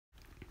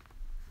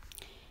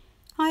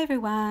Hi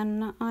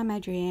everyone, I'm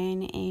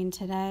Adrienne and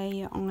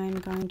today I'm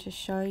going to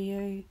show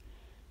you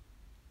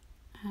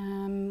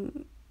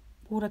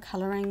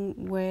watercolouring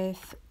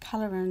with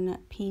colouring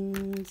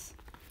pens,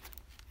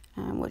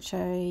 which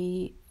are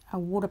a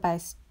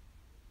water-based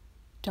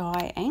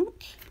dye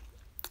ink,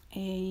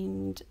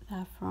 and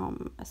they're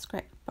from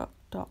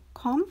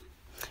scrapbook.com.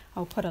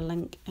 I'll put a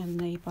link in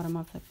the bottom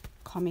of the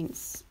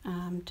comments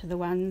to the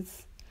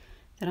ones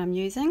that I'm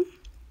using.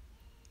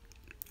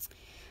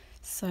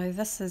 So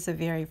this is a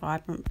very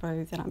vibrant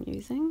blue that I'm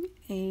using,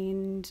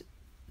 and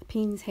the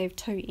pens have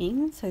two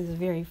ends, so there's a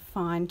very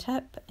fine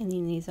tip and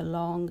then there's a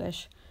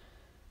longish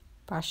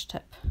brush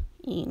tip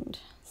end.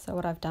 So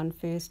what I've done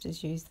first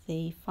is use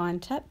the fine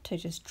tip to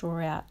just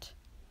draw out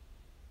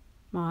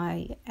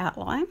my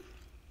outline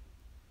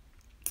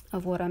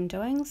of what I'm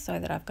doing so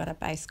that I've got a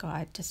base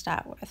guide to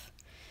start with.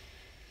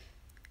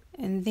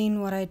 And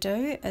then what I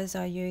do is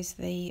I use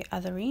the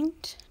other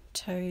end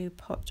to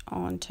put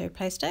onto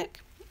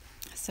plastic.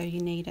 So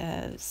you need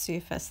a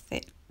surface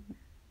that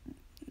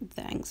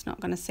the ink's not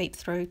going to seep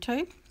through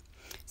to,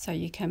 so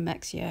you can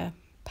mix your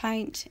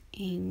paint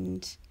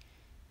and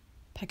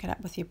pick it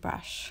up with your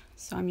brush.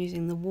 So I'm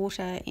using the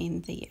water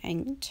and the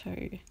ink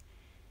to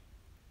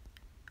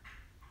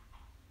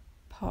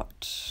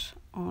put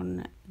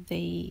on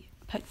the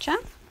picture,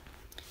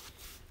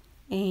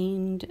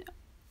 and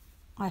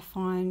I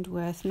find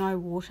with no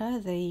water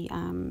the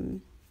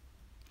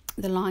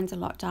line's a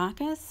lot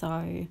darker,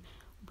 so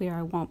where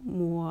I want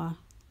more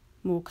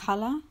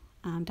colour,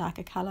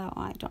 darker colour,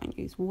 I don't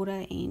use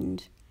water,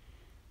 and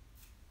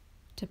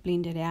to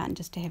blend it out and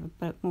just to have a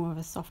bit more of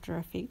a softer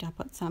effect, I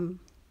put some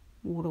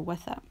water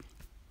with it.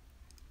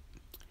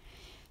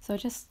 So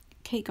just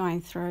keep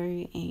going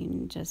through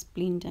and just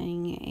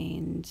blending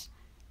and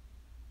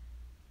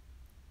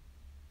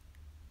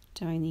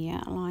doing the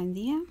outline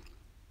there.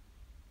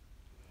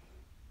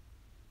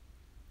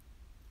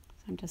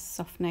 So I'm just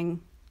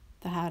softening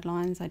the hard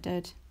lines I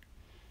did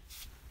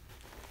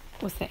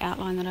with the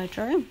outline that I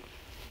drew.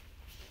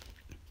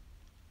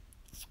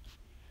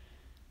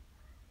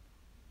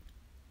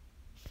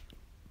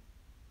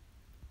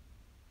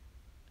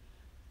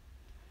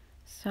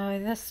 So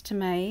this to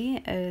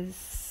me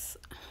is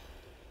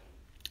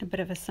a bit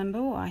of a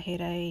symbol.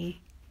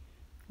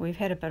 We've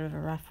had a bit of a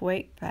rough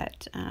week,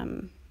 but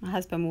my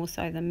husband more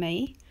so than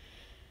me,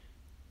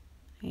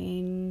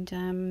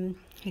 and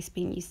he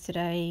spent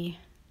yesterday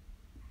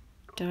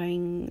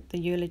doing the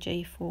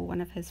eulogy for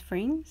one of his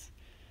friends,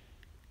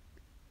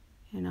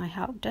 and I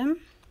helped him,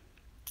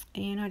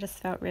 and I just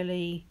felt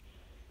really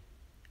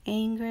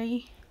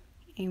angry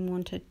and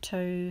wanted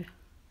to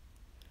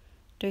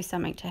do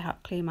something to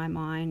help clear my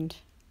mind,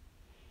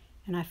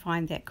 and I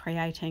find that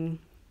creating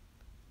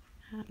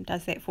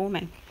does that for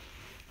me.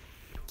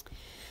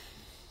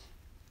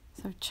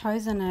 So I've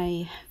chosen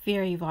a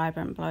very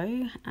vibrant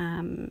blue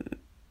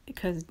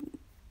because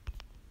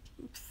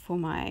for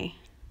my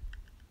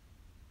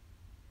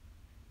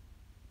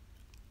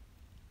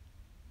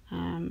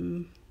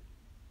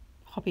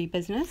hobby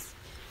business,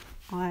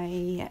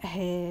 I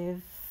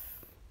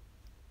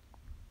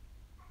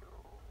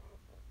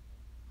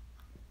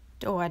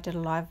did a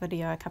live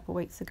video a couple of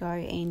weeks ago,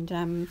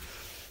 and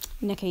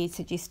Nikki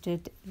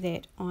suggested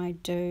that I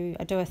do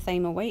a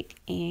theme a week,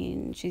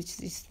 and she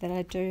suggested that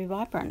I do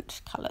vibrant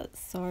colours.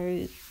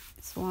 So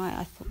that's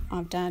why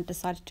I've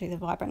decided to do the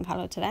vibrant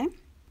colour today.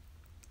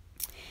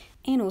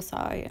 And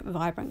also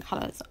vibrant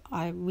colours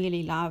I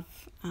really love.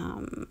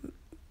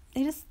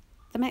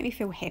 They make me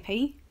feel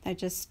happy. I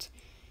just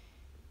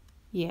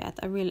love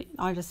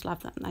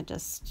them.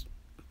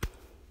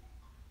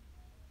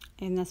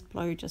 And this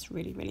blue just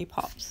really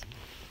pops.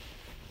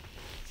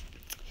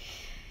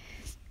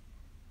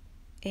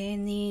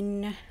 And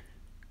then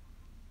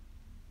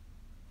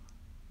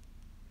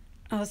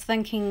I was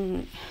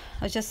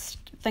just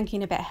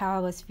thinking about how I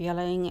was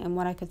feeling and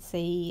what I could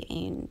see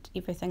and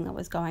everything that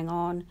was going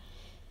on,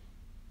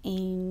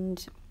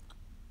 and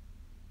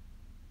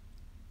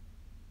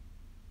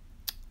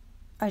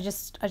I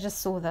just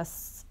saw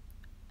this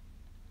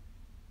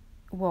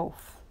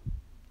wolf.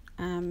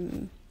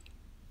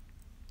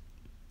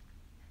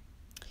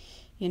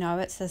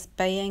 It's this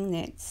being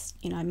that's,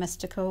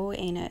 mystical,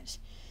 and it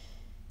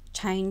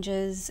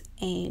changes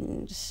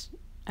and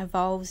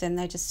evolves, and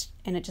it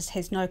just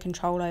has no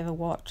control over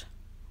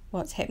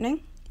what's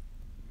happening.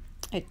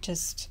 It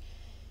just,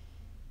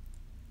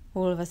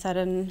 all of a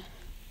sudden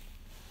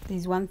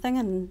there's one thing,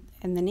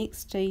 and the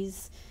next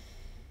is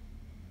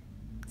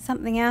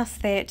something else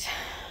that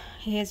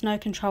he has no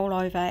control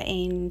over,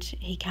 and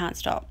he can't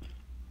stop.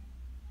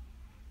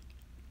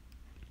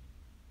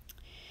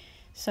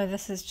 So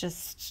this is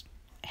just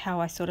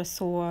how I sort of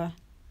saw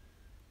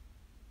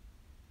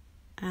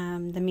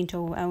the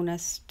mental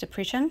illness,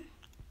 depression,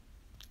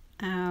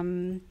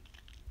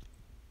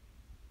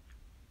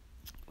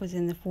 was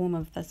in the form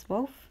of this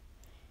wolf.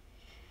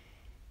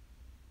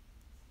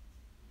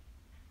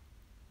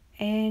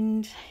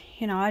 And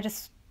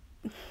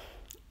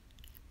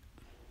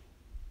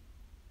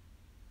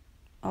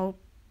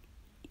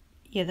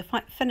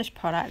the finished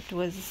product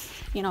was,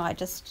 I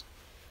just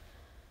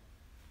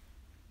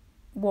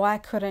why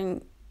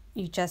couldn't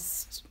you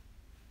just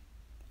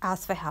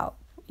ask for help?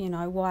 You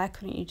know, why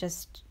couldn't you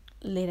just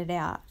let it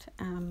out?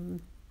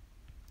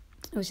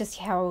 It was just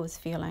how I was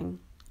feeling.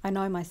 I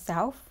know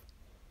myself,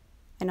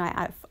 and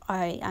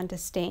I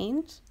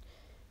understand,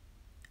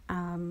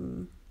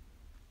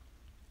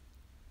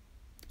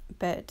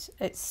 but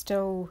it's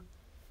still,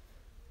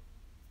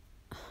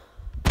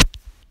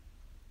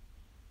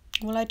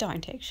 well, I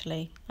don't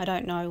actually. I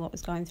don't know what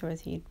was going through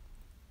his head.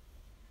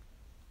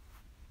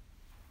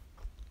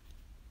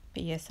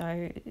 But yeah,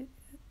 so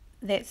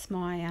that's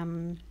my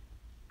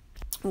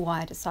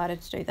why I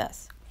decided to do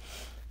this.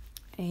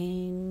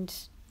 And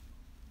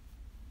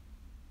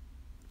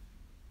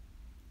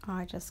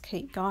I just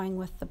keep going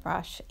with the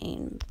brush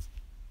and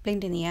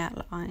blending the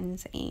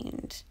outlines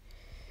and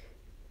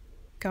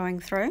going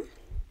through.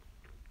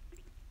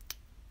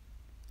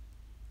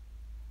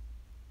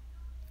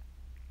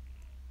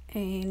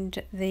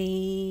 And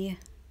the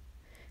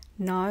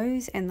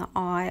nose and the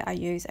eye, I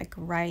use a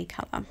grey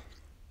colour,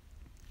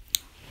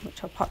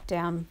 which I'll pop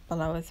down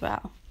below as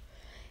well.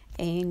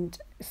 And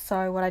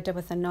so what I did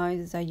with the nose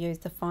is I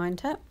used the fine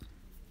tip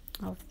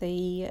of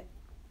the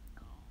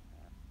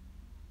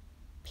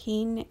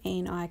pen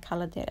and I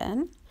coloured that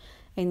in,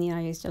 and then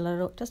I used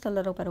just a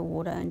little bit of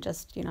water and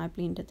just, you know,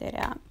 blended that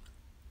out.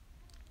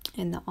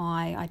 And the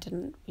eye I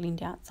didn't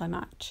blend out so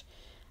much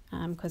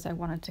because I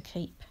wanted to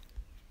keep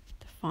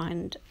the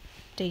fine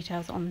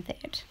details on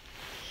that.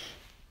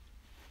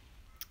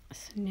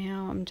 So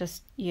now I'm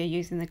just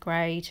using the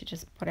grey to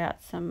just put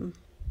out some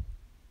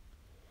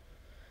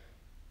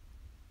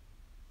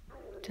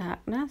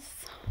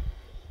darkness.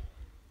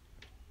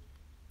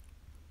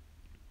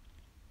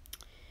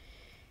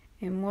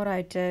 And what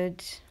I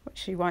did,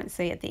 which you won't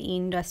see at the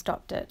end, I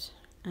stopped it.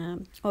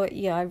 Oh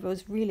yeah, I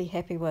was really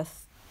happy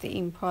with the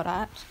end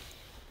product.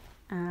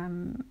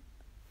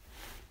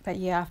 But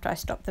yeah, after I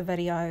stopped the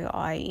video,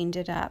 I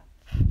ended up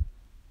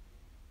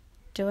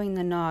doing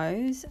the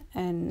nose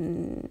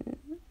and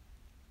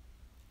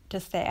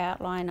just the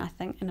outline, I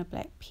think, in a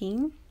black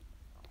pen,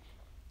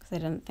 because I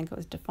didn't think it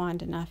was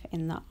defined enough,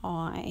 in the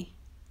eye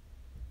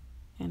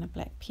in a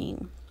black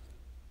pen.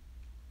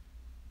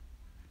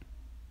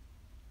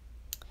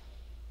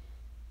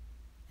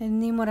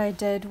 And then what I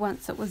did,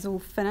 once it was all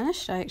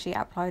finished, I actually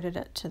uploaded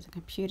it to the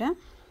computer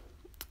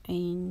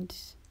and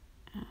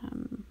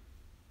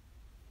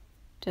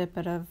did a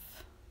bit of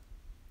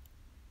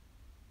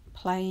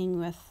playing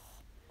with,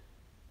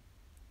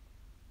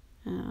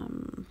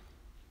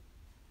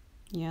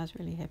 yeah, I was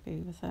really happy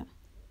with it.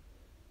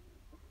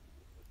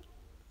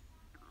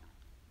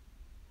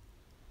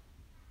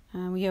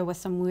 Yeah, with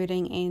some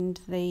wording and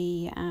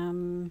the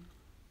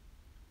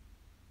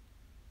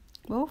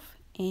wolf,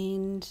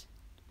 and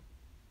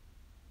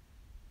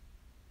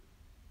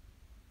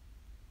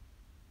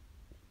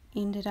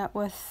ended up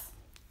with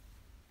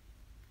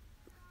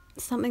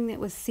something that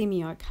was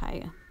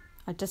semi-okay.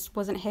 I just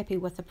wasn't happy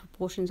with the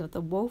proportions of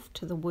the wolf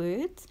to the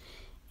words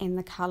and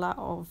the colour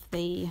of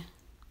the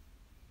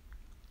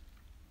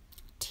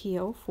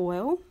teal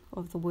foil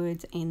of the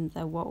words and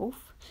the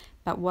wolf.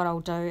 But what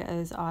I'll do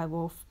is I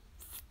will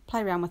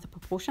play around with the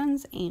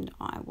proportions, and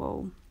I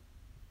will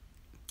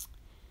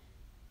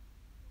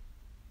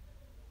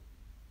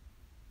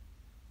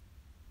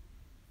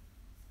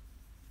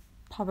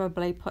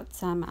probably put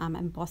some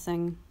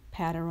embossing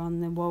powder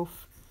on the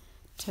wolf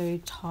to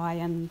tie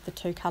in the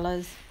two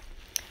colours.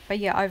 But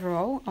yeah,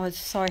 overall I was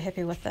so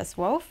happy with this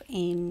wolf,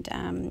 and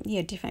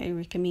yeah, definitely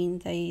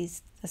recommend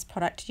this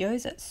product to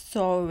use. It's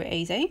so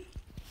easy,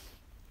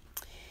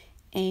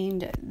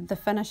 and the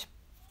finished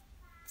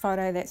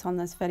photo that's on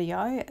this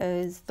video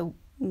is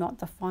not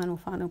the final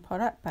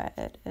product,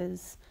 but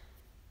it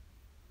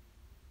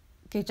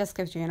just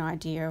gives you an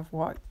idea of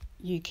what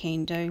you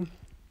can do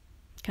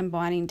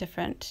combining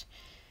different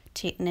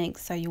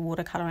techniques, so your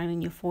watercolouring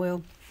and your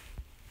foil.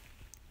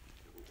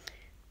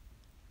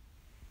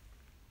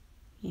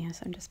 Yeah,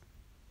 so I'm just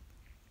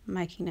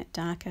making it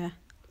darker.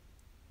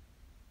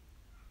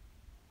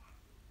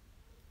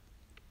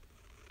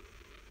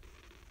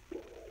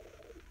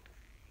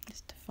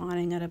 Just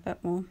defining it a bit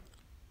more.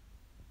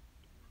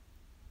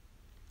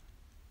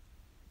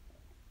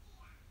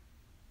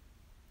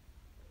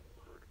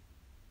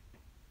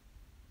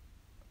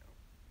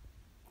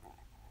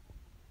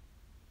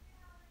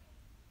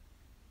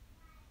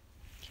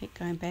 Keep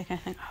going back. I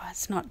think, oh,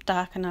 it's not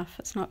dark enough,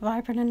 it's not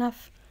vibrant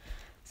enough.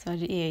 So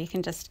yeah, you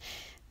can just,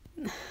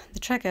 the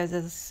trick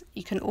is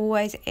you can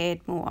always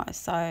add more.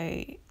 So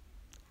if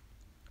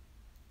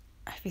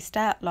you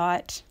start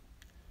light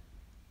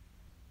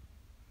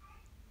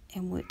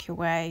and work your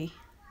way,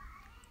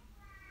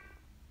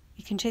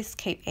 you can just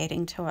keep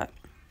adding to it.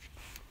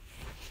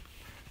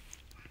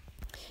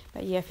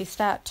 But yeah, if you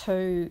start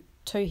too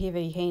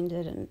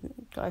heavy-handed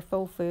and go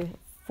full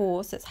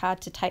force, it's hard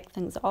to take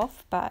things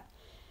off. But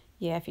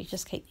yeah, if you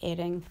just keep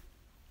adding,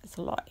 it's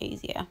a lot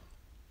easier.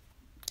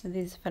 So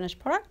there's the finished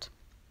product.